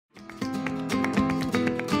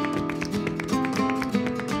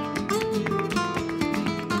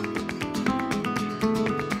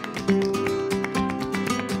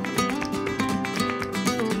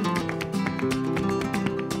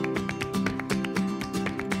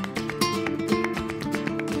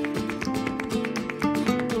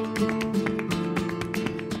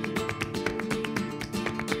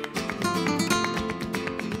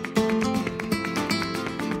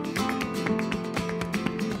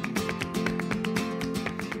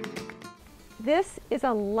This is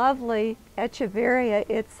a lovely echeveria.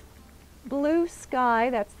 It's Blue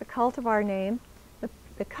Sky, that's the cultivar name.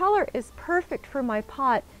 The color is perfect for my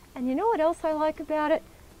pot. And you know what else I like about it?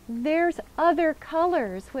 There's other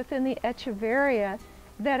colors within the echeveria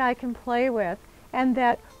that I can play with and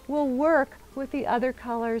that will work with the other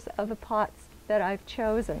colors of the pots that I've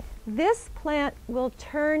chosen. This plant will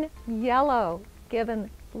turn yellow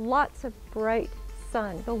given lots of bright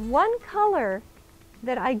sun. The one color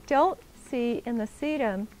that I don't see in the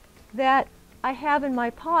sedum that I have in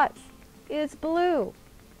my pots is blue.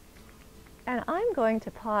 And I'm going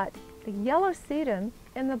to pot the yellow sedum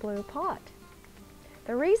in the blue pot.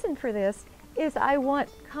 The reason for this is I want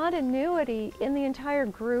continuity in the entire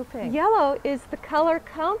grouping. Yellow is the color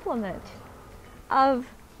complement of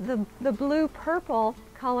the blue-purple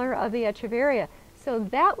color of the echeveria. So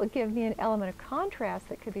that would give me an element of contrast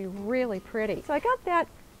that could be really pretty. So I got that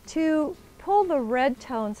to pull the red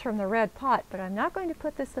tones from the red pot, but I'm not going to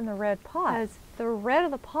put this in the red pot as the red of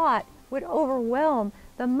the pot would overwhelm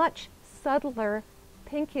the much subtler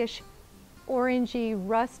pinkish orangey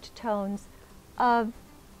rust tones of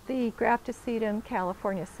the Graptosedum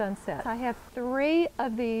California Sunset. I have 3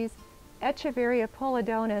 of these Echeveria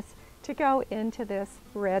Polydonis to go into this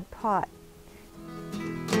red pot.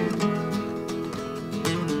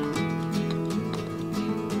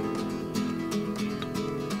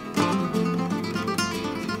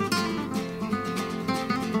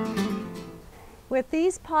 With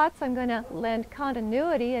these pots, I'm going to lend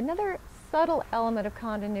continuity, another subtle element of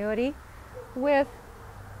continuity, with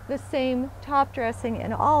the same top dressing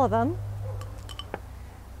in all of them,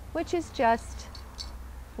 which is just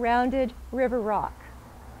rounded river rock.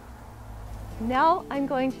 Now I'm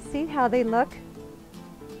going to see how they look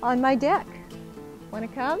on my deck. Want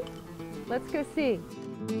to come? Let's go see.